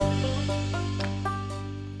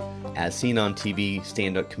as seen on TV,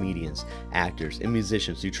 stand-up comedians, actors, and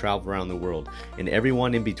musicians who travel around the world, and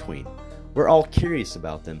everyone in between. We're all curious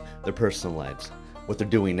about them, their personal lives, what they're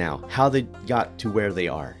doing now, how they got to where they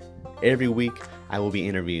are. Every week, I will be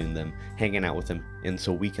interviewing them, hanging out with them, and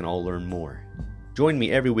so we can all learn more. Join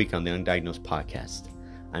me every week on the Undiagnosed Podcast.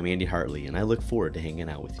 I'm Andy Hartley, and I look forward to hanging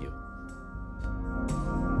out with you.